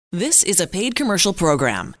This is a paid commercial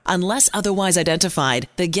program. Unless otherwise identified,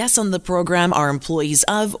 the guests on the program are employees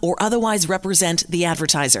of or otherwise represent the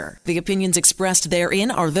advertiser. The opinions expressed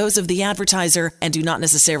therein are those of the advertiser and do not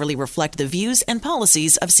necessarily reflect the views and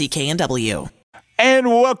policies of CKNW. And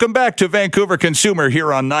welcome back to Vancouver Consumer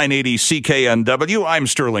here on 980 CKNW. I'm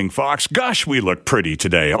Sterling Fox. Gosh, we look pretty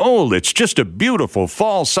today. Oh, it's just a beautiful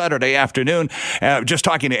fall Saturday afternoon. Just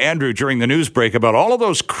talking to Andrew during the news break about all of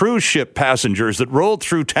those cruise ship passengers that rolled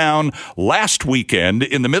through town last weekend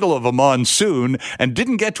in the middle of a monsoon and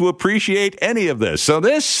didn't get to appreciate any of this. So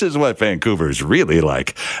this is what Vancouver's really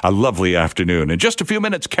like. A lovely afternoon. In just a few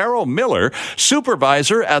minutes, Carol Miller,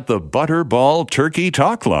 supervisor at the Butterball Turkey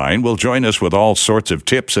Talk Line, will join us with all sorts of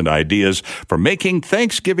tips and ideas for making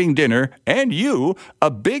Thanksgiving dinner and you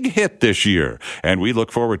a big hit this year. And we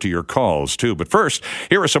look forward to your calls too. But first,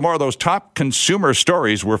 here are some more of those top consumer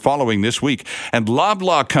stories we're following this week. And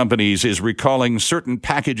Loblaw Companies is recalling certain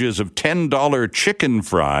packages of $10 chicken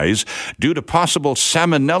fries due to possible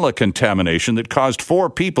salmonella contamination that caused 4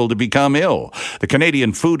 people to become ill. The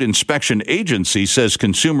Canadian Food Inspection Agency says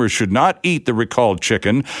consumers should not eat the recalled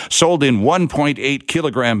chicken sold in 1.8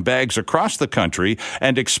 kilogram bags across the country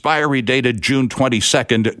and expiry dated June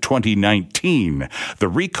 22nd, 2019. The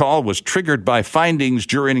recall was triggered by findings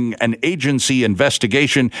during an agency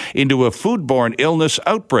investigation into a foodborne illness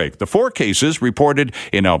outbreak. The 4 cases reported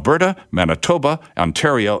in Alberta, Manitoba,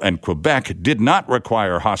 Ontario, and Quebec did not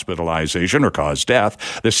require hospitalization or cause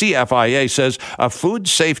death. The CFIA says a food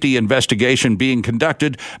safety investigation being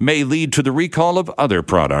conducted may lead to the recall of other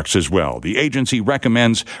products as well. The agency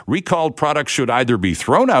recommends recalled products should either be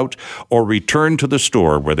thrown out or returned to the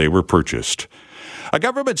store where they were purchased. A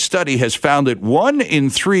government study has found that 1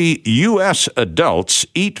 in 3 U.S. adults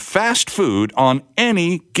eat fast food on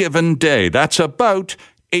any given day. That's about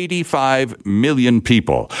 85 million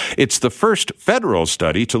people. It's the first federal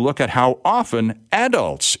study to look at how often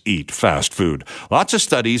adults eat fast food. Lots of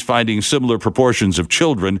studies finding similar proportions of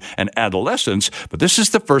children and adolescents, but this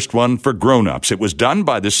is the first one for grown-ups. It was done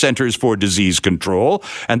by the Centers for Disease Control,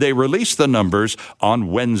 and they released the numbers on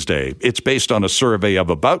Wednesday. It's based on a survey of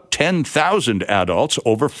about 10,000 adults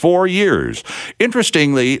over 4 years.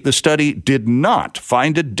 Interestingly, the study did not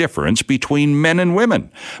find a difference between men and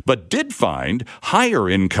women, but did find higher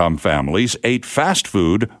income families ate fast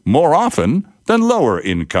food more often than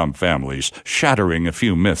lower-income families, shattering a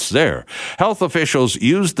few myths there. Health officials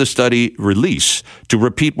used the study release to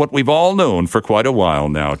repeat what we've all known for quite a while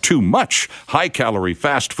now. Too much high-calorie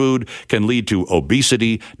fast food can lead to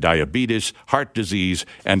obesity, diabetes, heart disease,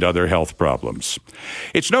 and other health problems.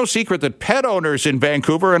 It's no secret that pet owners in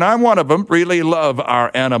Vancouver, and I'm one of them, really love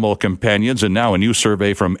our animal companions. And now a new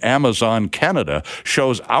survey from Amazon Canada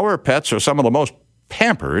shows our pets are some of the most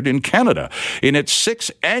pampered in Canada. In its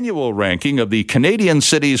 6th annual ranking of the Canadian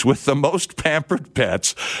cities with the most pampered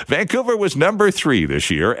pets, Vancouver was number 3 this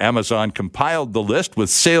year. Amazon compiled the list with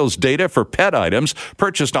sales data for pet items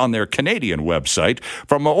purchased on their Canadian website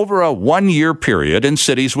from over a 1-year period in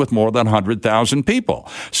cities with more than 100,000 people.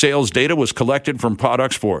 Sales data was collected from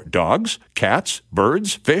products for dogs, cats,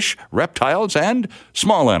 birds, fish, reptiles, and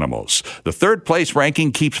small animals. The 3rd place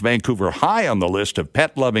ranking keeps Vancouver high on the list of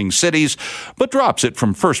pet-loving cities, but drops it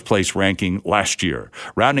from 1st place ranking last year.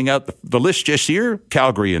 Rounding out the list this year,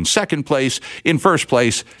 Calgary in 2nd place. In 1st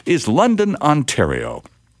place is London, Ontario.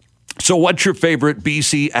 So what's your favorite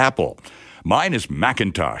BC apple? Mine is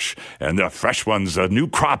Macintosh, and the fresh ones, the new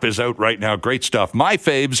crop is out right now. Great stuff. My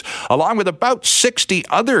faves, along with about 60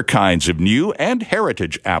 other kinds of new and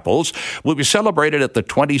heritage apples, will be celebrated at the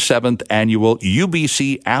 27th annual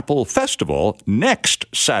UBC Apple Festival next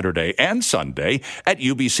Saturday and Sunday at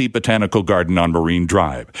UBC Botanical Garden on Marine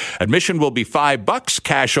Drive. Admission will be $5,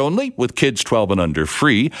 cash only, with kids 12 and under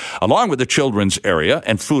free, along with the children's area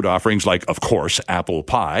and food offerings like, of course, apple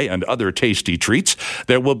pie and other tasty treats.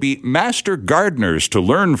 There will be master gardeners to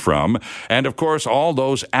learn from, and of course all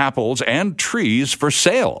those apples and trees for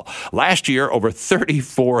sale. Last year, over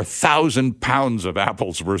 34,000 pounds of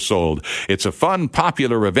apples were sold. It's a fun,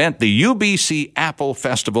 popular event, the UBC Apple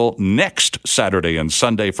Festival, next Saturday and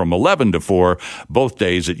Sunday from 11 to 4, both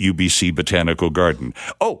days at UBC Botanical Garden.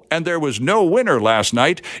 Oh, and there was no winner last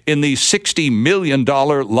night in the $60 million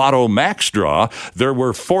Lotto Max draw. There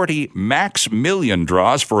were 40 Max Million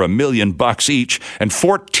draws for $1 million each, and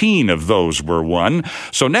 14 of those those were won.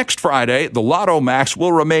 So next Friday, the Lotto Max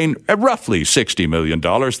will remain at roughly $60 million.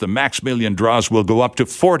 The Max Million draws will go up to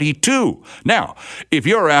 42. Now, if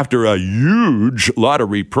you're after a huge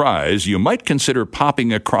lottery prize, you might consider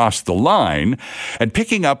popping across the line and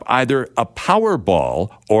picking up either a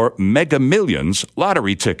Powerball or Mega Millions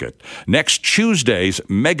lottery ticket. Next Tuesday's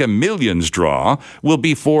Mega Millions draw will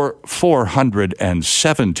be for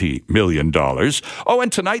 $470 million. Oh,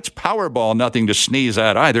 and tonight's Powerball, nothing to sneeze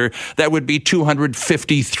at either. That would be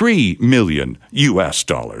 $253 million US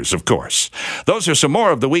dollars, of course. Those are some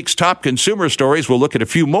more of the week's top consumer stories. We'll look at a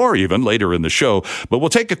few more even later in the show, but we'll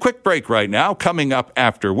take a quick break right now, coming up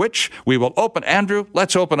after which we will Andrew,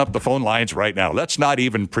 let's open up the phone lines right now. Let's not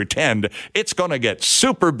even pretend. It's going to get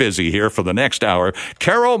super busy here for the next hour.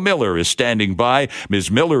 Carol Miller is standing by.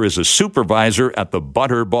 Ms. Miller is a supervisor at the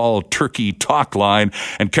Butterball Turkey Talk Line,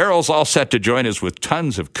 and Carol's all set to join us with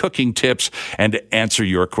tons of cooking tips and to answer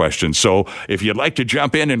your questions. So if you'd like to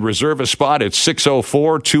jump in and reserve a spot, it's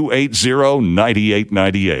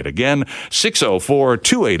 604-280-9898. Again,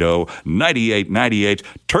 604-280-9898.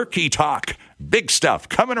 Turkey Talk. Big stuff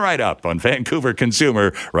coming right up on Vancouver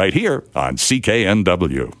Consumer right here on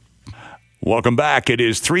CKNW. Welcome back. It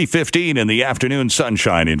is 3:15 in the afternoon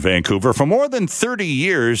sunshine in Vancouver. For more than 30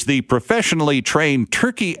 years, the professionally trained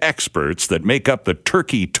turkey experts that make up the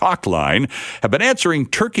Turkey Talk Line have been answering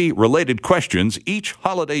turkey-related questions each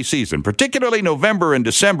holiday season. Particularly November and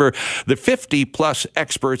December, the 50-plus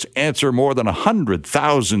experts answer more than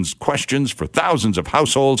 100,000 questions for thousands of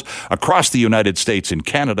households across the United States and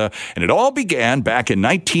Canada. And it all began back in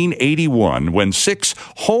 1981 when 6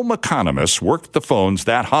 home economists worked the phones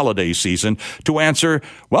that holiday season to answer,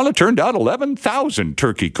 well, it turned out 11,000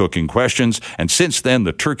 turkey cooking questions. And since then,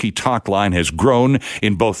 the Turkey Talk Line has grown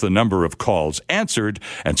in both the number of calls answered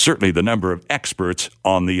and certainly the number of experts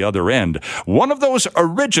on the other end. One of those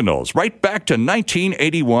originals, right back to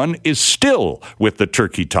 1981, is still with the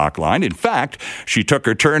Turkey Talk Line. In fact, she took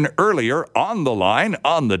her turn earlier on the line,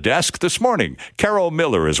 on the desk this morning. Carol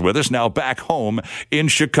Miller is with us now back home in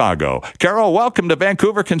Chicago. Carol, welcome to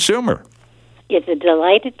Vancouver Consumer. It's a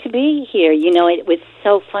delight to be here. You know, it was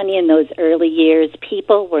so funny in those early years.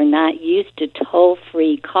 People were not used to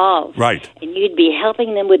toll-free calls. Right. And you'd be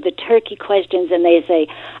helping them with the turkey questions, and they say,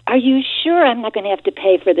 "Are you sure I'm not going to have to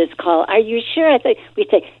pay for this call? Are you sure?" We'd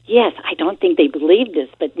say, "Yes." I don't think they believed us,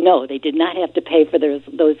 but no, they did not have to pay for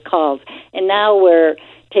those calls. And now we're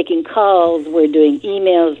taking calls, we're doing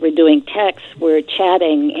emails, we're doing texts, we're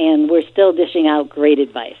chatting, and we're still dishing out great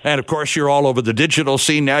advice. And, of course, you're all over the digital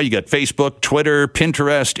scene now. You got Facebook, Twitter,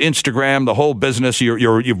 Pinterest, Instagram, the whole business.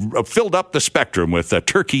 You've filled up the spectrum with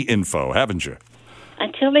turkey info, haven't you?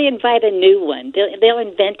 Until they invite a new one. They'll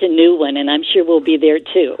invent a new one, and I'm sure we'll be there,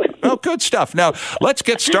 too. Oh, good stuff. Now, let's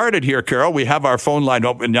get started here, Carol. We have our phone line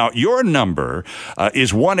open. Now, your number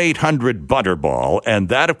is 1-800-BUTTERBALL, and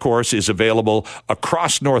that, of course, is available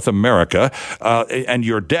across North America, and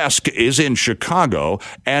your desk is in Chicago.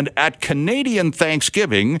 And at Canadian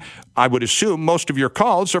Thanksgiving, I would assume most of your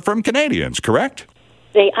calls are from Canadians, correct?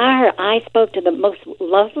 They are. I spoke to the most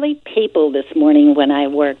lovely people this morning when I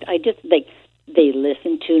worked. They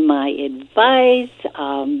listened to my advice.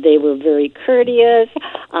 They were very courteous.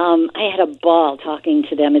 I had a ball talking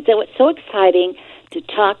to them. It was so exciting to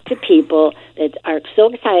talk to people that are so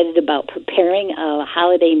excited about preparing a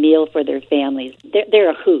holiday meal for their families. They're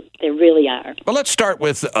a hoot. They really are. Well, let's start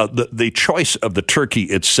with the choice of the turkey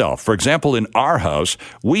itself. For example, in our house,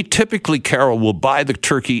 we typically, Carol, will buy the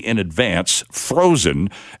turkey in advance, frozen,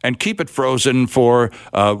 and keep it frozen for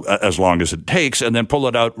as long as it takes, and then pull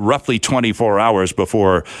it out roughly 24 hours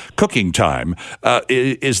before cooking time.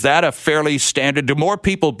 Is that a fairly standard? Do more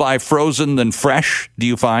people buy frozen than fresh, do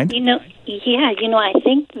you find? I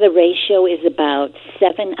think the ratio is about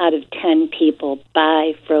 7 out of 10 people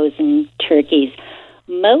buy frozen turkeys.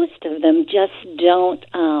 Most of them just don't,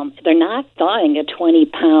 they're not thawing a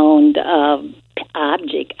 20-pound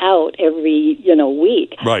object out every,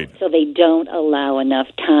 week. Right. So they don't allow enough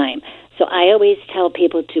time. So I always tell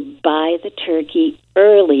people to buy the turkey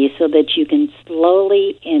early so that you can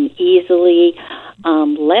slowly and easily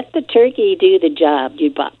let the turkey do the job.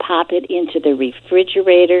 You pop it into the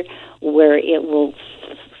refrigerator where it will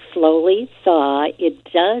slowly thaw. It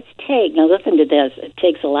does take, now listen to this, it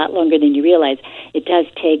takes a lot longer than you realize. It does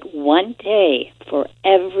take 1 day for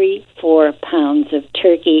every 4 pounds of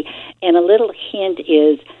turkey. And a little hint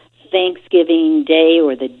is Thanksgiving Day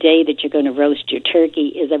or the day that you're going to roast your turkey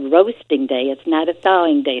is a roasting day. It's not a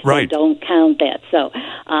thawing day, so right. Don't count that. So,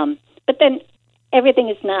 but then everything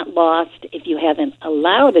is not lost. If you haven't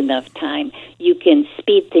allowed enough time, you can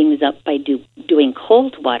speed things up by doing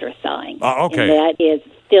cold water thawing. Okay. And that is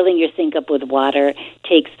filling your sink up with water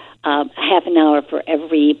takes half an hour for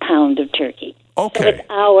every pound of turkey. Okay. So it's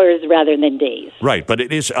hours rather than days. Right, but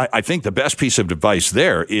it is. I think the best piece of advice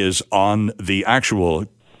there is on the actual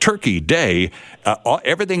Turkey Day.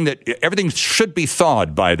 Everything should be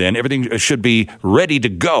thawed by then. Everything should be ready to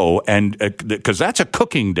go, and because that's a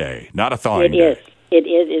cooking day, not a thawing day. It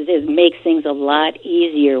is. It makes things a lot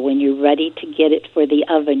easier when you're ready to get it for the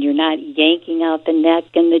oven. You're not yanking out the neck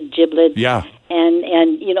and the giblets. Yeah. And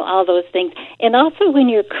all those things. And also when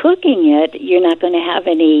you're cooking it, you're not going to have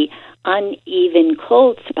any uneven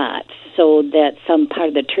cold spots, so that some part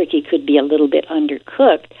of the turkey could be a little bit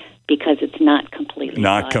undercooked because it's not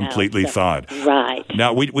completely thawed. Right.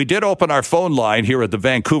 Now, we did open our phone line here at the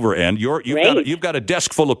Vancouver end. You've got a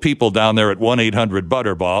desk full of people down there at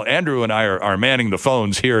 1-800-Butterball. Andrew and I are manning the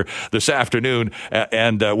phones here this afternoon,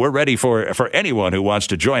 and we're ready for anyone who wants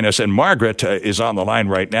to join us. And Margaret is on the line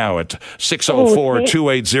right now at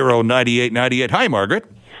 604-280-9898. Hi, Margaret.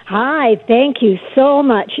 Hi, thank you so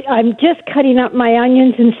much. I'm just cutting up my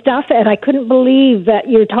onions and stuff, and I couldn't believe that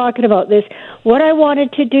you're talking about this. What I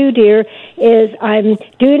wanted to do, dear, is I'm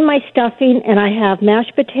doing my stuffing, and I have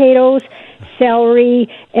mashed potatoes, celery,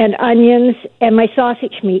 and onions, and my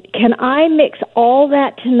sausage meat. Can I mix all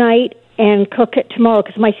that tonight and cook it tomorrow?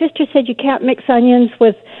 Because my sister said you can't mix sausage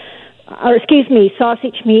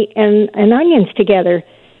meat and onions together.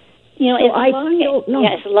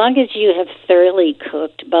 As long as you have thoroughly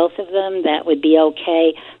cooked both of them, that would be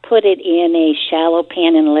okay. Put it in a shallow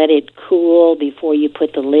pan and let it cool before you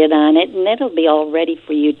put the lid on it, and it'll be all ready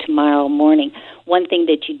for you tomorrow morning. One thing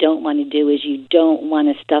that you don't want to do is you don't want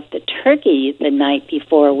to stuff the turkey the night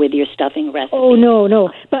before with your stuffing recipe. Oh, no.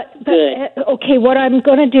 But okay, what I'm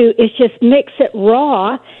going to do is just mix it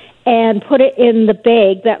raw and put it in the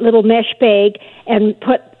bag, that little mesh bag, and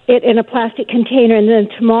put it in a plastic container, and then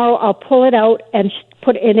tomorrow I'll pull it out and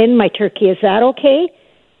put it in my turkey. Is that okay?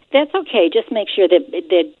 That's okay. Just make sure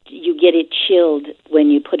that you get it chilled when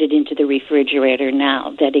you put it into the refrigerator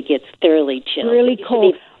now, that it gets thoroughly chilled. Really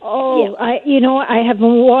cold. Oh, yeah. I have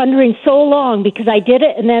been wondering so long because I did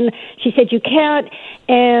it, and then she said you can't,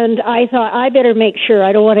 and I thought I better make sure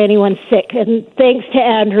I don't want anyone sick. And thanks to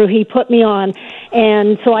Andrew, he put me on,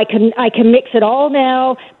 and so I can mix it all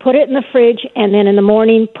now, put it in the fridge, and then in the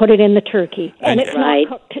morning put it in the turkey. And it's not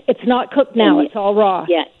cooked. It's not cooked now. It's all raw.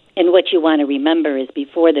 Yeah. And what you want to remember is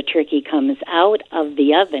before the turkey comes out of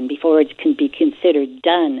the oven, before it can be considered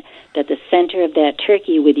done, that the center of that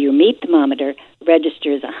turkey with your meat thermometer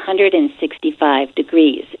registers 165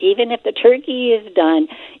 degrees. Even if the turkey is done,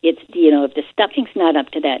 if the stuffing's not up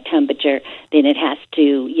to that temperature, then it has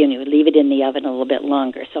to, leave it in the oven a little bit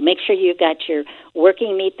longer. So make sure you've got your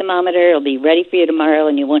working meat thermometer. It'll be ready for you tomorrow,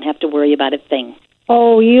 and you won't have to worry about a thing.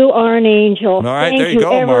 Oh, you are an angel. All right, Thank there you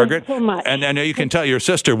go, Margaret. So much. And I know you can tell your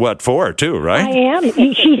sister what for, too, right? I am.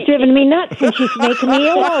 She's driven me nuts, and she's making me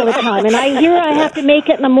ill all the time. And I have to make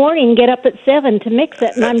it in the morning, get up at 7 to mix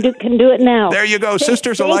it, and I can do it now. There you go.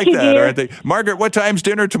 Sisters are like that, dear. aren't they? Margaret, what time's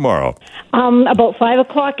dinner tomorrow? About 5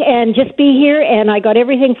 o'clock, and just be here, and I got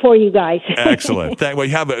everything for you guys. Excellent. Well,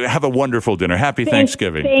 have a wonderful dinner. Happy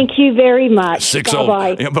Thanksgiving. Thank you very much.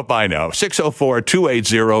 Bye-bye. Bye now.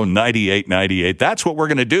 604-280-9898. That's what we're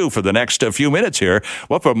going to do for the next few minutes here.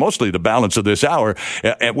 Well, for mostly the balance of this hour.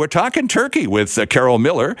 And we're talking turkey with Carol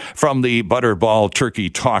Miller from the Butterball Turkey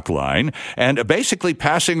Talk Line, and basically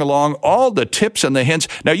passing along all the tips and the hints.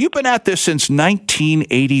 Now, you've been at this since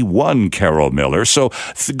 1981, Carol Miller. So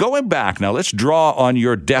going back now, let's draw on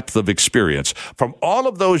your depth of experience. From all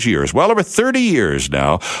of those years, well over 30 years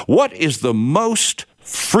now, what is the most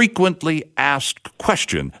frequently asked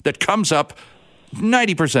question that comes up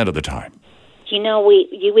 90% of the time?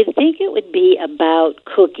 You would think it would be about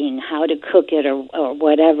cooking, how to cook it or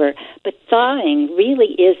whatever, but thawing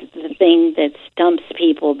really is the thing that stumps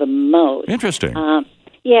people the most. Interesting.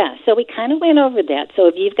 So we kind of went over that. So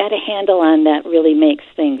if you've got a handle on that, really makes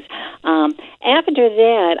things. After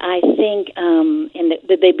that, I think, and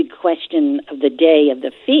the big question of the day of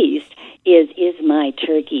the feast is my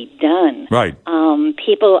turkey done? Right.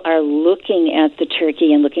 People are looking at the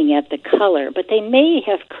turkey and looking at the color, but they may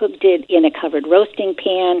have cooked it in a covered roasting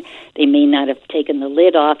pan. They may not have taken the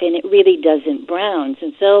lid off, and it really doesn't brown.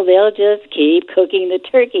 And so they'll just keep cooking the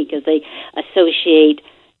turkey because they associate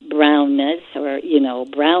brownness or,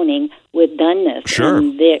 browning with doneness. Sure.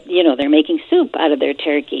 And they're making soup out of their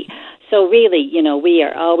turkey. So really, we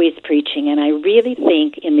are always preaching, and I really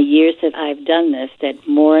think in the years that I've done this that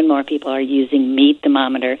more and more people are using meat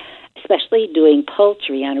thermometer, especially doing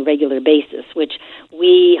poultry on a regular basis, which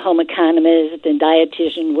we home economists and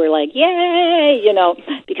dietitians were like, yay,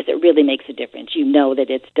 because it really makes a difference. You know that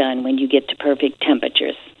it's done when you get to perfect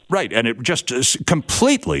temperatures. Right, and it just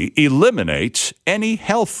completely eliminates any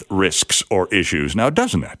health risks or issues now,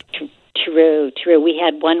 doesn't it? True. We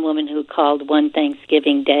had one woman who called one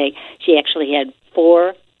Thanksgiving Day. She actually had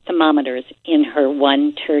 4 thermometers in her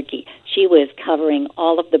one turkey. She was covering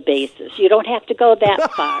all of the bases. You don't have to go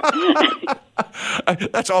that far.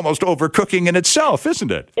 That's almost overcooking in itself,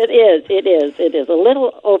 isn't it? It is. A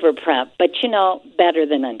little over prep, but better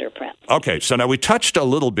than under prep. Okay, so now we touched a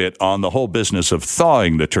little bit on the whole business of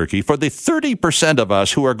thawing the turkey. For the 30% of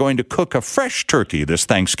us who are going to cook a fresh turkey this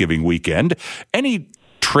Thanksgiving weekend, any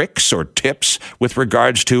tricks or tips with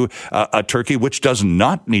regards to a turkey which does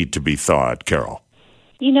not need to be thawed, Carol?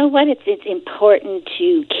 You know what? It's important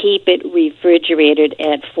to keep it refrigerated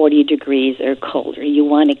at 40 degrees or colder. You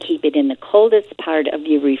want to keep it in the coldest part of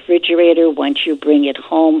your refrigerator once you bring it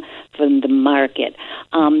home from the market.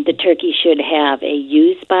 The turkey should have a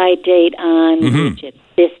use-by date on, which at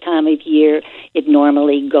this time of year, it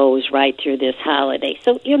normally goes right through this holiday.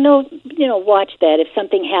 So, watch that. If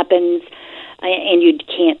something happens and you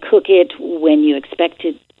can't cook it when you expect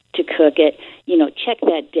to cook it, check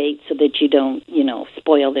that date so that you don't,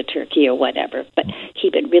 spoil the turkey or whatever. But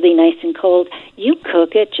keep it really nice and cold. You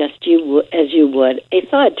cook it just as you would a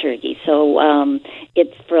thawed turkey. So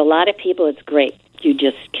it's for a lot of people, it's great. You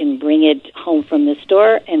just can bring it home from the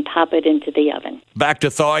store and pop it into the oven. Back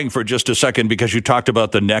to thawing for just a second, because you talked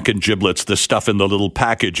about the neck and giblets, the stuff in the little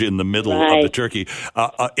package in the middle of the turkey.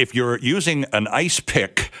 If you're using an ice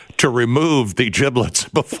pick to remove the giblets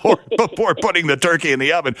before putting the turkey in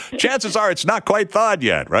the oven, chances are it's not quite thawed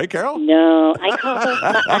yet, right, Carol? No,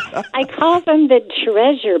 I call them the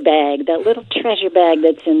treasure bag, that little treasure bag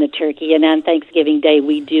that's in the turkey. And on Thanksgiving Day,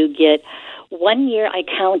 we do get. One year I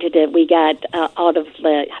counted it. We got out of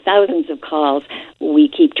thousands of calls. We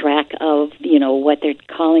keep track of, what they're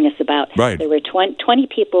calling us about. Right. There were 20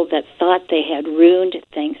 people that thought they had ruined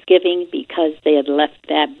Thanksgiving because they had left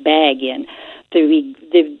that bag in. So we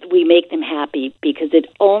make them happy because it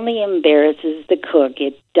only embarrasses the cook.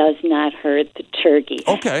 It does not hurt the turkey.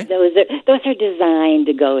 Okay. Those are designed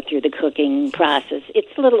to go through the cooking process.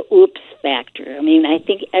 It's a little oops factor. I mean, I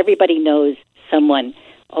think everybody knows someone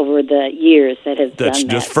over the years that has done that. That's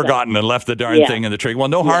just forgotten and left the darn thing in the turkey. Well,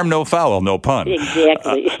 no harm, no foul, no pun.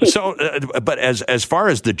 Exactly. But as far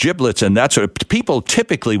as the giblets and that sort of, people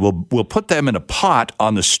typically will put them in a pot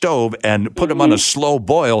on the stove and put them on a slow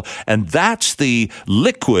boil, and that's the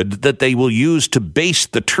liquid that they will use to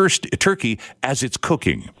baste the turkey as it's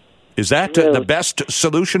cooking. Is that the best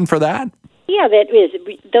solution for that? Yeah, that is.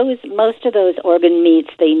 Most of those organ meats,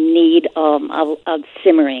 they need a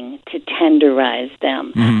simmering to tenderize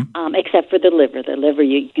them, except for the liver. The liver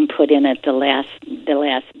you can put in at the last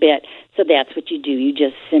bit. So that's what you do. You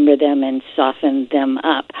just simmer them and soften them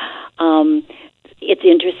up. It's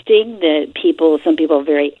interesting that some people are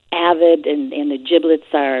very avid, and the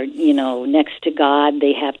giblets are, next to God.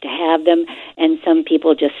 They have to have them, and some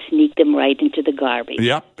people just sneak them right into the garbage.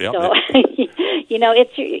 Yep. So,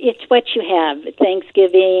 it's what you have.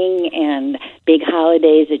 Thanksgiving and big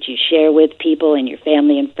holidays that you share with people and your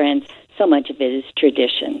family and friends. So much of it is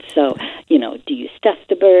tradition. So, do you stuff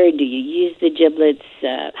the bird? Do you use the giblets?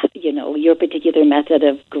 Your particular method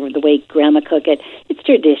of the way Grandma cook it. It's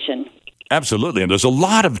tradition. Absolutely, and there's a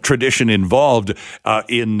lot of tradition involved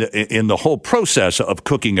in the whole process of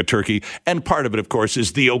cooking a turkey, and part of it, of course,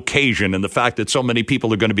 is the occasion and the fact that so many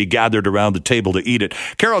people are going to be gathered around the table to eat it.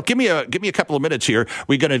 Carol, give me a couple of minutes here.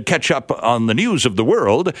 We're going to catch up on the news of the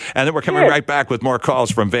world, and then we're coming right back with more calls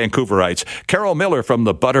from Vancouverites. Carol Miller from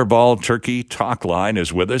the Butterball Turkey Talk Line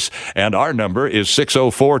is with us, and our number is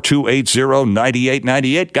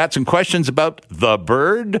 604-280-9898. Got some questions about the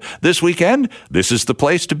bird this weekend? This is the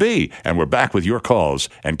place to be, and we're back with your calls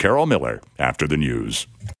and Carol Miller after the news.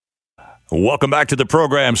 Welcome back to the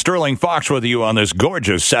program. Sterling Fox with you on this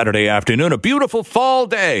gorgeous Saturday afternoon. A beautiful fall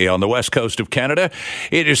day on the west coast of Canada.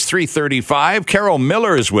 It is 3:35. Carol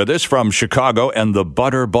Miller is with us from Chicago and the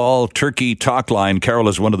Butterball Turkey Talk Line. Carol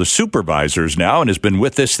is one of the supervisors now and has been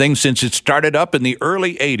with this thing since it started up in the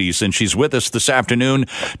early 80s. And she's with us this afternoon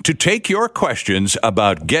to take your questions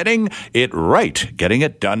about getting it right, getting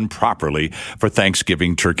it done properly for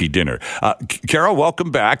Thanksgiving turkey dinner. Carol,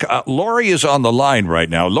 welcome back. Lori is on the line right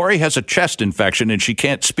now. Lori has a chest infection and she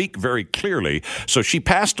can't speak very clearly. So she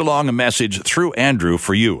passed along a message through Andrew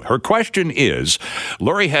for you. Her question is,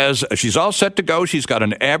 Lori she's all set to go. She's got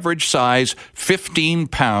an average size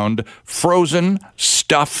 15-pound frozen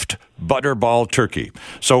stuffed butterball turkey.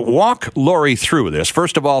 So walk Lori through this.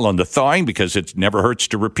 First of all, on the thawing, because it never hurts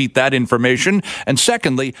to repeat that information. And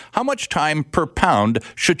secondly, how much time per pound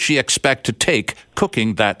should she expect to take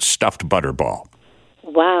cooking that stuffed butterball?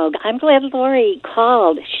 Wow, I'm glad Lori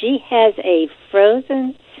called. She has a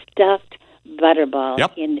frozen stuffed butterball.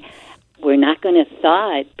 Yep. And we're not going to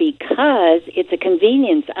thaw it because it's a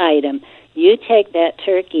convenience item. You take that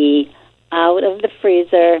turkey out of the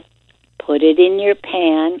freezer, put it in your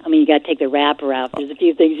pan. I mean, you got to take the wrapper out. There's a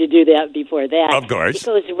few things you do that before that. Of course. It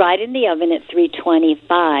goes right in the oven at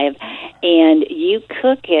 325, and you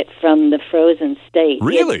cook it from the frozen state.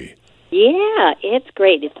 Really? It's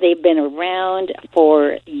great. They've been around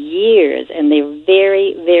for years, and they're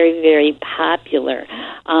very, very, very popular.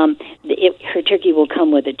 Her turkey will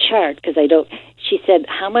come with a chart because she said,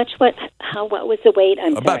 what was the weight?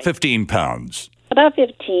 About 15 pounds. About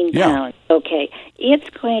 15 pounds. Okay. It's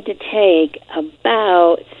going to take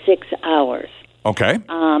about 6 hours. Okay.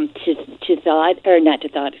 To thaw it, or not to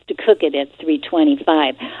thaw it, to cook it at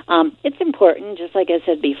 325. It's important, just like I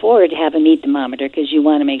said before, to have a meat thermometer because you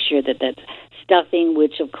want to make sure that that stuffing,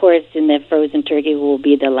 which of course in the frozen turkey will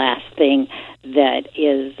be the last thing that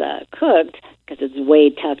is cooked because it's way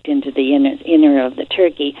tucked into the inner of the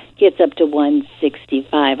turkey, gets up to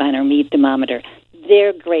 165 on our meat thermometer.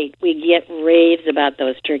 They're great. We get raves about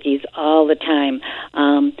those turkeys all the time.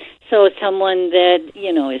 So someone that,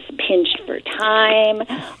 is pinched for time,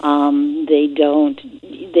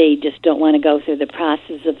 they just don't want to go through the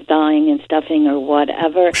process of thawing and stuffing or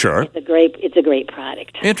whatever. Sure. It's a great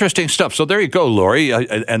product. Interesting stuff. So there you go, Lori.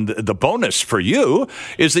 And the bonus for you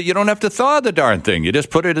is that you don't have to thaw the darn thing. You just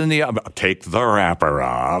put it in the oven. Take the wrapper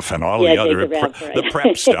off and all the other the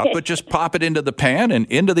prep stuff, but just pop it into the pan and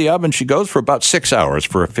into the oven she goes for about 6 hours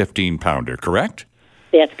for a 15-pounder, correct?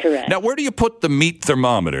 That's correct. Now, where do you put the meat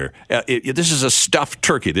thermometer? This is a stuffed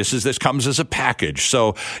turkey. This comes as a package.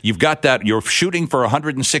 So you've got that. You're shooting for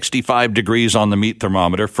 165 degrees on the meat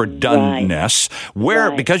thermometer for doneness.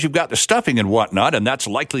 Because you've got the stuffing and whatnot, and that's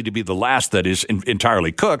likely to be the last that is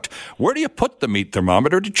entirely cooked, where do you put the meat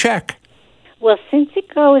thermometer to check? Well, since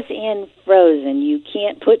it goes in frozen, you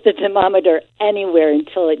can't put the thermometer anywhere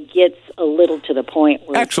until it gets a little to the point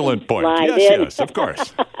where Excellent point. Yes, of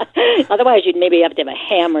course. Otherwise, you'd maybe have to have a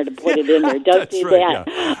hammer to put it in there. Don't do that.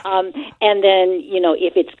 Yeah. And then,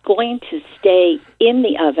 if it's going to stay in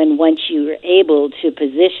the oven once you're able to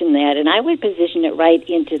position that, and I would position it right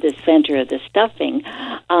into the center of the stuffing,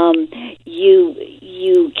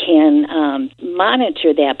 you can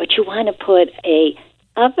monitor that, but you want to put a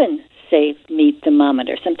oven-safe meat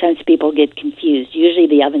thermometer. Sometimes people get confused. Usually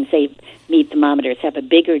the oven-safe meat thermometers have a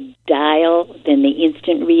bigger dial than the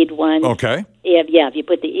instant read one. Okay. If you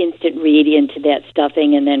put the instant read into that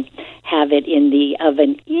stuffing and then have it in the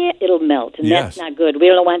oven, it'll melt. And that's not good. We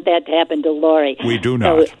don't want that to happen to Lori. We do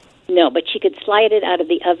not. No, but she could slide it out of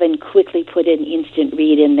the oven, quickly put an instant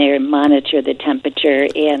read in there, monitor the temperature,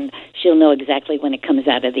 and she'll know exactly when it comes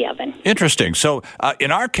out of the oven. Interesting. So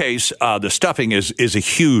in our case, the stuffing is a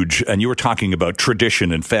huge, and you were talking about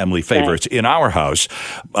tradition and family favorites. Right. In our house,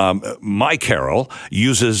 my Carol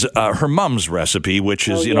uses her mom's recipe, which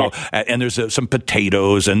is, and there's some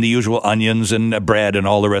potatoes and the usual onions and bread and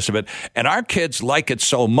all the rest of it. And our kids like it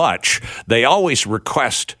so much, they always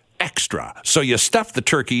request extra. So you stuff the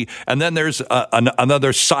turkey, and then there's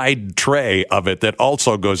another side tray of it that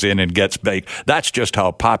also goes in and gets baked. That's just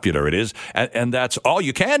how popular it is, and that's all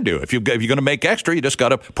you can do. If you're going to make extra, you just got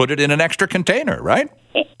to put it in an extra container, right?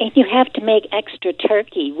 And you have to make extra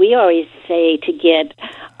turkey. We always say to get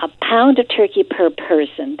a pound of turkey per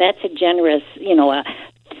person. That's a generous, a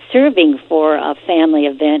serving for a family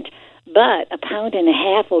event. But 1.5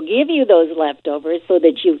 pounds will give you those leftovers so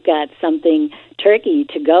that you've got something turkey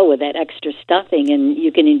to go with that extra stuffing, and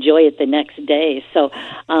you can enjoy it the next day. So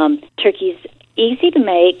turkey's easy to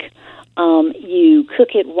make. You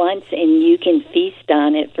cook it once, and you can feast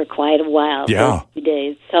on it for quite a while. Yeah. For a few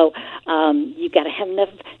days. So you've got to have enough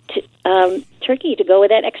turkey to go with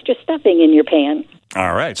that extra stuffing in your pan.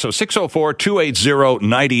 All right. So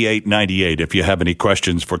 604-280-9898 if you have any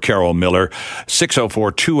questions for Carol Miller.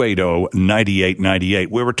 604-280-9898.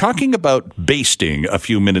 We were talking about basting a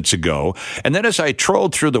few minutes ago, and then as I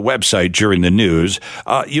trolled through the website during the news,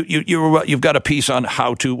 you've got a piece on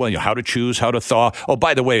how to choose, how to thaw. Oh,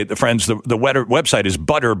 by the way, friends, the website is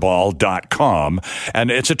butterball.com,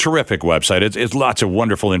 and it's a terrific website. It's lots of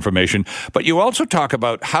wonderful information. But you also talk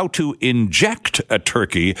about how to inject a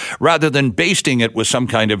turkey rather than basting it with some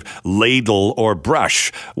kind of ladle or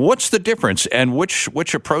brush. What's the difference, and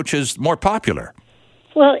which approach is more popular?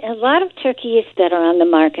 Well, a lot of turkeys that are on the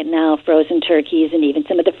market now, frozen turkeys and even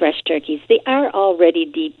some of the fresh turkeys, they are already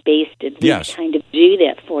deep basted. We kind of do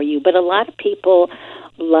that for you. But a lot of people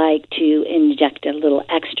like to inject a little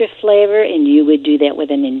extra flavor, and you would do that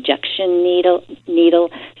with an injection needle.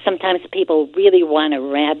 Sometimes people really want to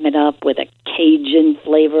ram it up with a Cajun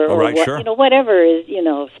flavor whatever is,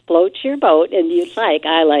 floats your boat and you like.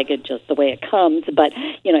 I like it just the way it comes, but,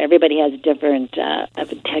 everybody has different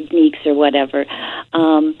techniques or whatever.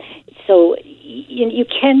 So you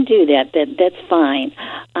can do that. That's fine.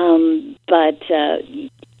 But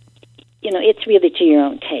it's really to your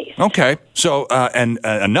own taste. Okay. So, and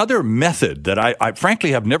another method that I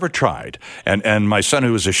frankly have never tried, and my son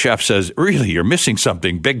who is a chef says, really, you're missing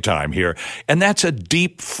something big time here, and that's a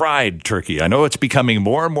deep fried turkey. I know it's becoming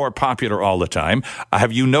more and more popular all the time.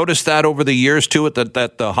 Have you noticed that over the years, too, that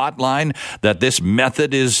the hotline, that this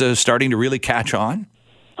method is starting to really catch on?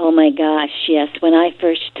 Oh, my gosh, yes. When I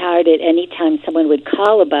first started, anytime someone would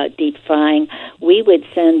call about deep frying, we would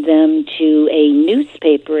send them to a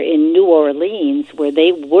newspaper in New Orleans where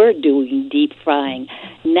they were doing deep frying.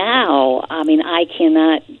 Now, I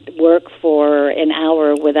cannot work for an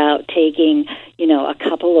hour without taking, a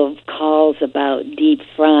couple of calls about deep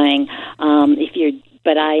frying.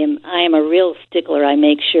 But I am a real stickler. I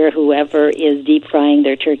make sure whoever is deep frying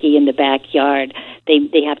their turkey in the backyard,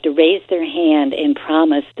 they have to raise their hand and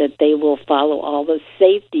promise that they will follow all the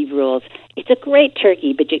safety rules. It's a great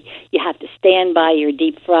turkey, but you have to stand by your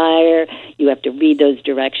deep fryer. You have to read those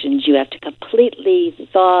directions. You have to completely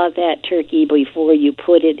thaw that turkey before you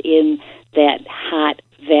put it in that hot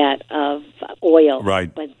vat of oil.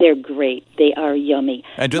 Right. But they're great. They are yummy.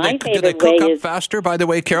 And do they cook up faster, by the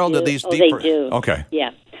way, Carol? They do. Okay.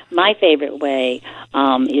 Yeah. My favorite way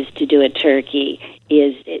is to do a turkey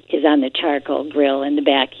is on the charcoal grill in the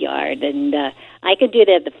backyard. And I could do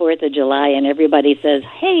that the 4th of July, and everybody says,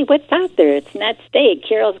 hey, what's out there? It's not steak.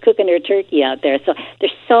 Carol's cooking her turkey out there. So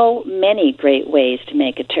there's so many great ways to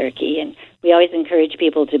make a turkey, and we always encourage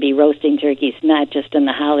people to be roasting turkeys, not just in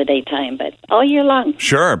the holiday time, but all year long.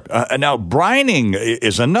 Sure. Now, brining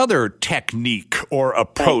is another technique or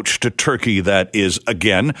approach to turkey that is,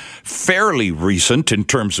 again, fairly recent in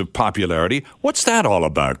terms of popularity. What's that all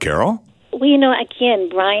about, Carol? Well, again,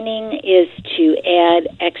 brining is to add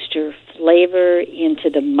extra flavor into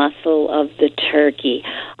the muscle of the turkey.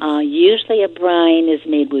 Usually a brine is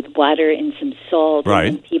made with water and some salt. Right.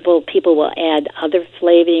 And people will add other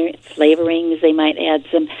flavorings. They might add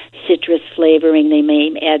some citrus flavoring. They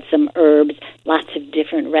may add some herbs, lots of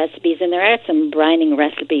different recipes. And there are some brining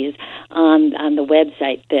recipes on the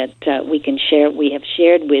website that we have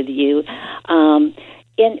shared with you.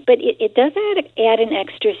 But it does add an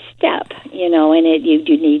extra step, and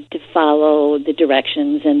you need to follow the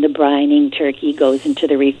directions, and the brining turkey goes into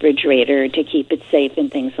the refrigerator to keep it safe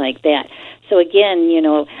and things like that. So again,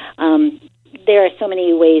 there are so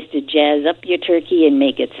many ways to jazz up your turkey and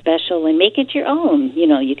make it special and make it your own.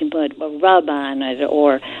 You can put a rub on it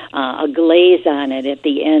or a glaze on it at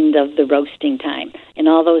the end of the roasting time. And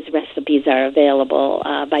all those recipes are available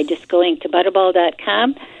by just going to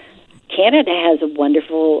butterball.com. Canada has a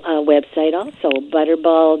wonderful website also,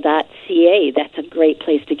 butterball.ca. That's a great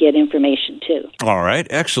place to get information, too. All right,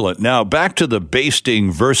 excellent. Now, back to the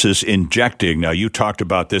basting versus injecting. Now, you talked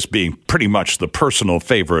about this being pretty much the personal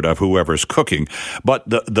favorite of whoever's cooking, but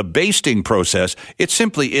the basting process, it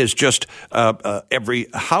simply is just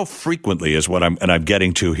how frequently is what I'm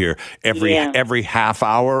getting to here, every half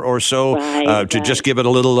hour or so, to just give it a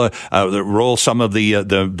little, roll some of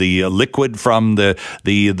the liquid from the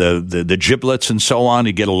giblets and so on.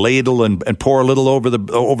 You get a ladle and pour a little over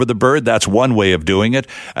the bird. That's one way of doing it.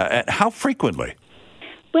 How frequently?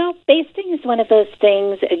 Well, basting is one of those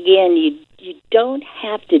things. Again, you don't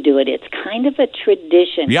have to do it. It's kind of a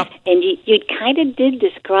tradition. Yep. And you kind of did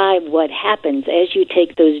describe what happens as you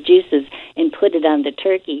take those juices and put it on the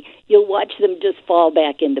turkey. You'll watch them just fall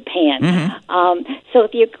back in the pan. Mm-hmm. So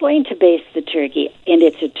if you're going to baste the turkey, and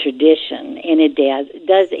it's a tradition, and it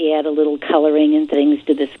does add a little coloring and things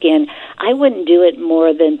to the skin, I wouldn't do it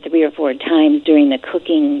more than 3 or 4 times during the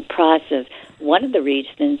cooking process. one of the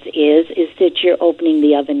reasons is that you're opening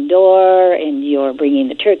the oven door and you're bringing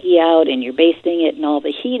the turkey out and you're basting it, and all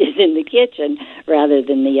the heat is in the kitchen rather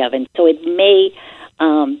than the oven. So it may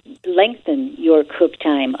lengthen your cook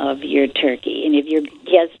time of your turkey. And if your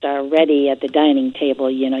guests are ready at the dining table,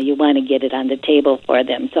 you want to get it on the table for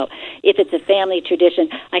them. So if it's a family tradition,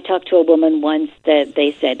 I talked to a woman once that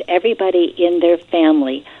they said everybody in their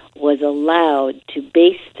family was allowed to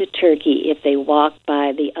baste the turkey if they walked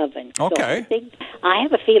by the oven. Okay. So I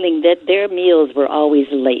have a feeling that their meals were always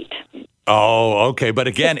late. Oh, okay. But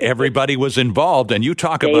again, everybody was involved, and you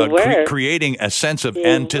talk about creating a sense of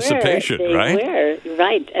anticipation, right? They were,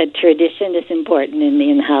 right. A tradition is important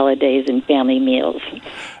in holidays and family meals.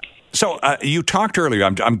 So you talked earlier,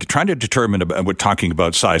 I'm trying to determine, we're talking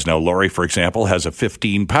about size now. Lori, for example, has a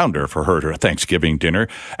 15-pounder for her Thanksgiving dinner.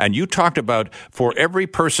 And you talked about for every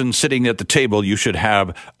person sitting at the table, you should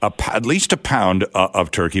have at least a pound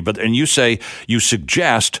of turkey. And you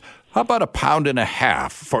suggest, how about 1.5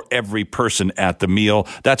 pounds for every person at the meal?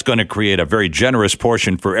 That's going to create a very generous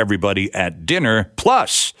portion for everybody at dinner,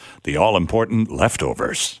 plus the all-important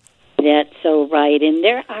leftovers. That's so right. And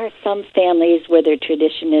there are some families where their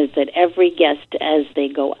tradition is that every guest, as they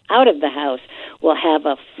go out of the house, will have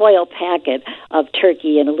a foil packet of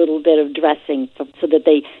turkey and a little bit of dressing so that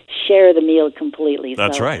they share the meal completely.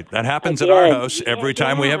 That's right. That happens at our house every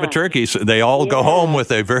time we have a turkey. So they all go home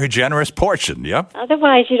with a very generous portion. Yep.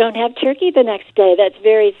 Otherwise, you don't have turkey the next day. That's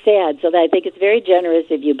very sad. So I think it's very generous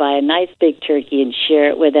if you buy a nice big turkey and share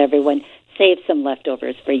it with everyone. Save some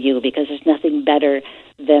leftovers for you, because there's nothing better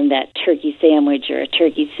than that turkey sandwich or a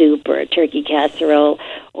turkey soup or a turkey casserole.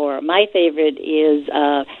 Or my favorite is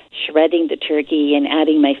shredding the turkey and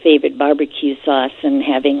adding my favorite barbecue sauce and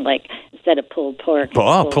having, instead of pulled pork.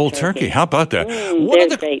 Pulled turkey. How about that?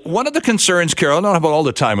 One of the concerns, Carol, I don't have all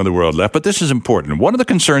the time in the world left, but this is important. One of the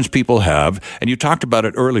concerns people have, and you talked about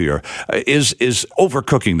it earlier, is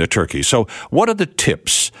overcooking the turkey. So what are the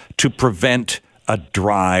tips to prevent a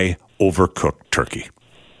dry, overcooked turkey?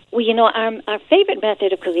 Well, our favorite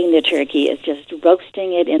method of cooking the turkey is just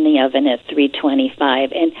roasting it in the oven at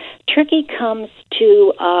 325. And turkey comes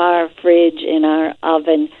to our fridge in our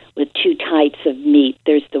oven with two types of meat.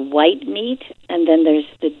 There's the white meat, and then there's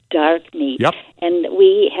the dark meat. Yep. And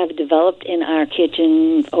we have developed in our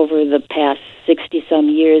kitchen over the past 60-some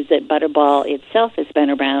years that Butterball itself has been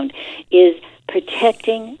around, is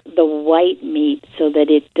protecting the white meat so that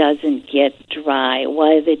it doesn't get dry,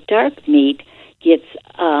 while the dark meat gets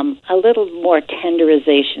a little more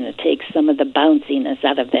tenderization. It takes some of the bounciness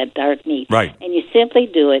out of that dark meat. Right. And you simply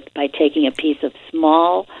do it by taking a piece of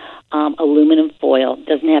small aluminum foil. It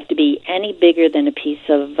doesn't have to be any bigger than a piece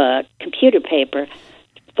of computer paper,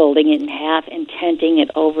 folding it in half and tenting it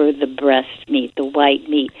over the breast meat, the white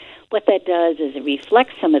meat. What that does is it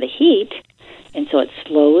reflects some of the heat, and so it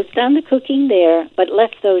slows down the cooking there, but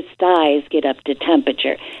lets those thighs get up to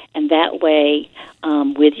temperature. And that way,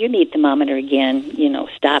 with your meat thermometer again,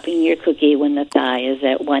 stopping your cookie when the thigh is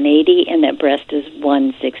at 180 and that breast is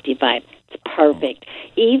 165. It's perfect.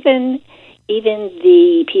 Even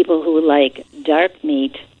the people who like dark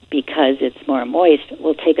meat, because it's more moist,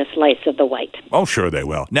 will take a slice of the white. Oh, sure they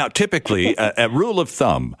will. Now, typically, a rule of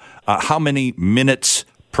thumb, how many minutes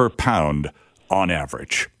per pound on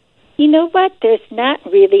average? You know what? There's not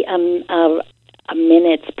really a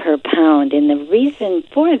minutes per pound, and the reason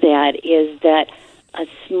for that is that a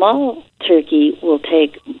small turkey will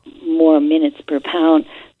take more minutes per pound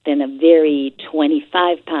than a very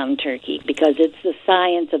 25-pound turkey, because it's the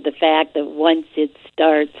science of the fact that once it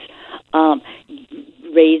starts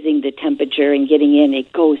raising the temperature and getting in,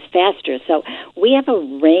 it goes faster. So we have a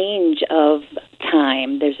range of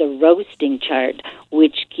time. There's a roasting chart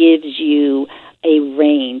which gives you a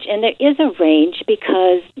range. And there is a range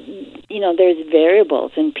because, there's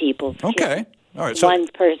variables in people's Okay. All right. So one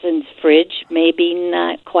person's fridge may be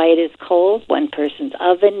not quite as cold. One person's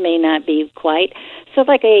oven may not be quite. So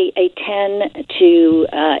like a 10 to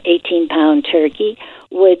 18-pound turkey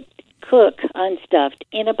would cook unstuffed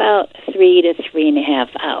in about 3 to 3.5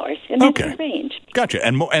 hours. And that's the range. Gotcha.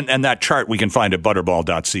 And that chart we can find at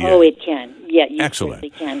butterball.ca. Oh, it can. Yeah, you Excellent.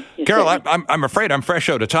 certainly can. Carol, I'm afraid I'm fresh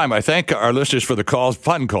out of time. I thank our listeners for the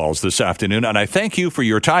fun calls this afternoon, and I thank you for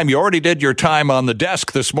your time. You already did your time on the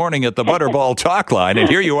desk this morning at the Butterball Talk Line, and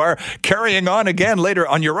here you are carrying on again later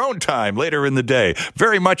on your own time, later in the day.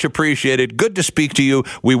 Very much appreciated. Good to speak to you.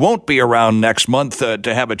 We won't be around next month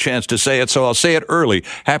to have a chance to say it, so I'll say it early.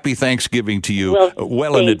 Happy Thanksgiving to you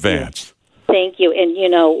well in advance. Thank you. And,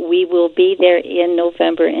 we will be there in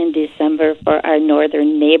November and December for our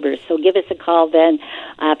northern neighbors. So give us a call then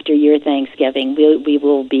after your Thanksgiving. We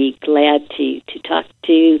will be glad to talk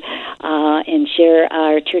to and share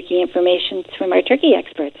our turkey information from our turkey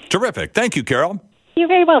experts. Terrific. Thank you, Carol. You're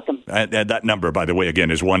very welcome. And that number, by the way,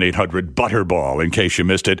 again, is 1-800-BUTTERBALL, in case you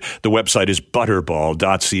missed it. The website is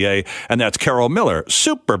butterball.ca, and that's Carol Miller,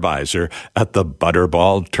 supervisor at the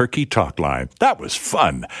Butterball Turkey Talk Line. That was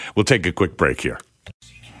fun. We'll take a quick break here.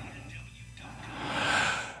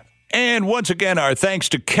 And once again, our thanks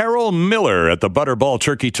to Carol Miller at the Butterball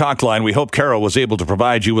Turkey Talk Line. We hope Carol was able to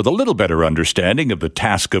provide you with a little better understanding of the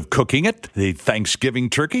task of cooking it, the Thanksgiving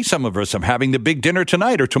turkey. Some of us are having the big dinner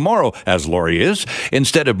tonight or tomorrow, as Lori is,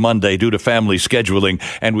 instead of Monday due to family scheduling.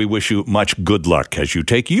 And we wish you much good luck as you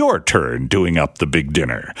take your turn doing up the big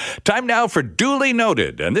dinner. Time now for Duly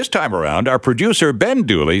Noted. And this time around, our producer, Ben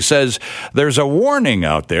Dooley, says there's a warning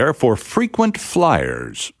out there for frequent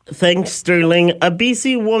flyers. Thanks, Sterling. A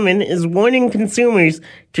BC woman is warning consumers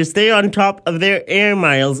to stay on top of their air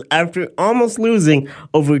miles after almost losing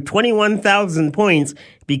over 21,000 points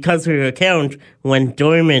because her account went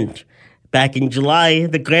dormant. Back in July,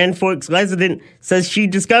 the Grand Forks resident says she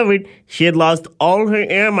discovered she had lost all her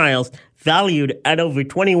air miles, valued at over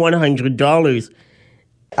 $2,100.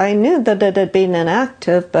 I knew that it had been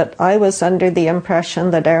inactive, but I was under the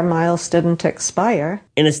impression that air miles didn't expire.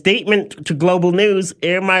 In a statement to Global News,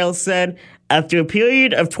 Air Miles said, after a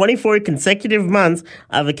period of 24 consecutive months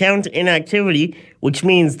of account inactivity, which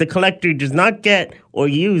means the collector does not get or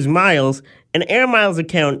use miles, an Air Miles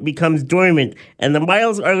account becomes dormant and the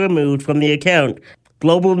miles are removed from the account.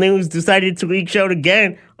 Global News decided to reach out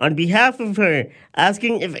again on behalf of her,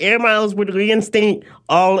 asking if Air Miles would reinstate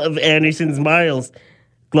all of Anderson's miles.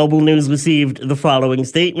 Global News received the following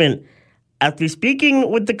statement. After speaking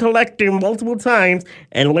with the collector multiple times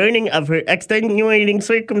and learning of her extenuating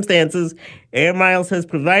circumstances, Air Miles has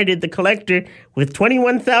provided the collector with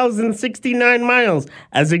 21,069 miles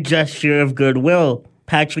as a gesture of goodwill.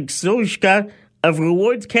 Patrick Sojka of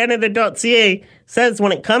RewardsCanada.ca says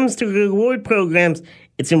when it comes to reward programs,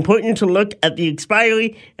 it's important to look at the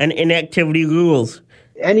expiry and inactivity rules.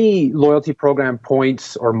 Any loyalty program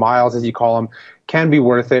points or miles, as you call them, can be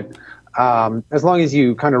worth it as long as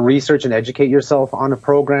you kind of research and educate yourself on a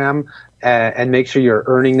program and make sure you're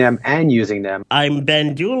earning them and using them. I'm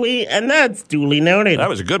Ben Dooley, and that's Duly Noted. That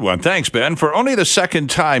was a good one. Thanks, Ben. For only the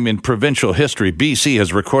second time in provincial history, BC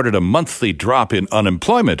has recorded a monthly drop in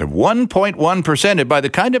unemployment of 1.1%. And by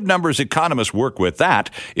the kind of numbers economists work with,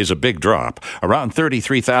 that is a big drop. Around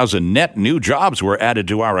 33,000 net new jobs were added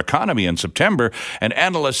to our economy in September, and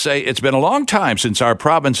analysts say it's been a long time since our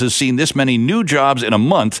province has seen this many new jobs in a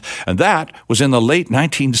month, and that was in the late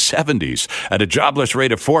 1970s. At a jobless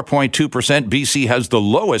rate of 4.2%, BC has the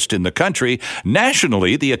lowest in the country.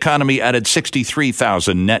 Nationally, the economy added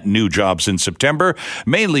 63,000 net new jobs in September,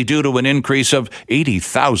 mainly due to an increase of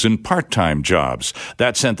 80,000 part-time jobs.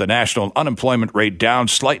 That sent the national unemployment rate down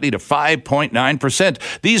slightly to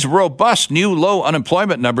 5.9%. These robust new low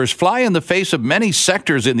unemployment numbers fly in the face of many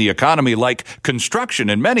sectors in the economy, like construction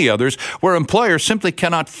and many others, where employers simply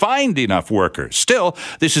cannot find enough workers. Still,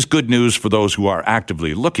 this is good news for those who are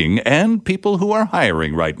actively looking and people who are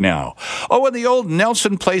hiring right now. Oh, and the old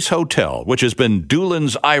Nelson Place Hotel, which has been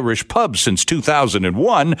Doolin's Irish pub since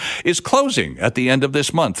 2001, is closing at the end of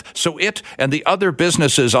this month. So it and the other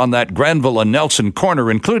businesses on that Granville and Nelson corner,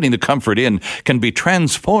 including the Comfort Inn, can be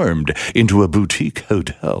transformed into a boutique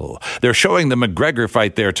hotel. They're showing the McGregor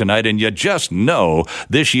fight there tonight, and you just know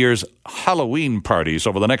this year's Halloween parties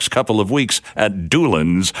over the next couple of weeks at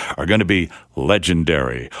Doolin's are going to be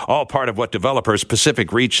legendary. All part of what developers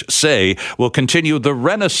Pacific Reach say will continue the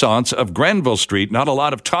renaissance of Granville Street. Not a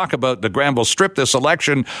lot of talk about the Granville Strip this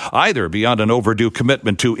election either, beyond an overdue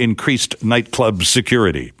commitment to increased nightclub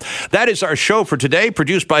security. That is our show for today,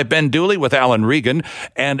 produced by Ben Dooley with Alan Regan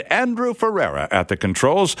and Andrew Ferreira at the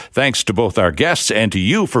controls. Thanks to both our guests and to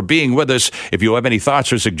you for being with us. If you have any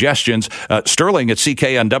thoughts or suggestions, Sterling at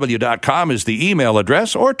cknw.com is the email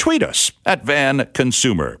address, or tweet us at Van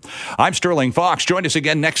Consumer. I'm Sterling Fox. Join us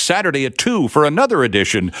again next Saturday at 2 for another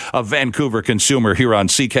edition of Vancouver Consumer here on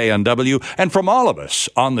CKNW. And from all of us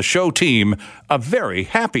on the show team, a very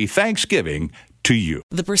happy Thanksgiving to you.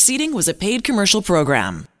 The proceeding was a paid commercial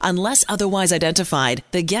program. Unless otherwise identified,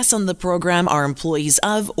 the guests on the program are employees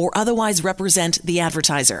of or otherwise represent the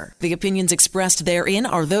advertiser. The opinions expressed therein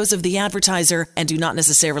are those of the advertiser and do not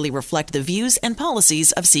necessarily reflect the views and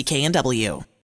policies of CKNW.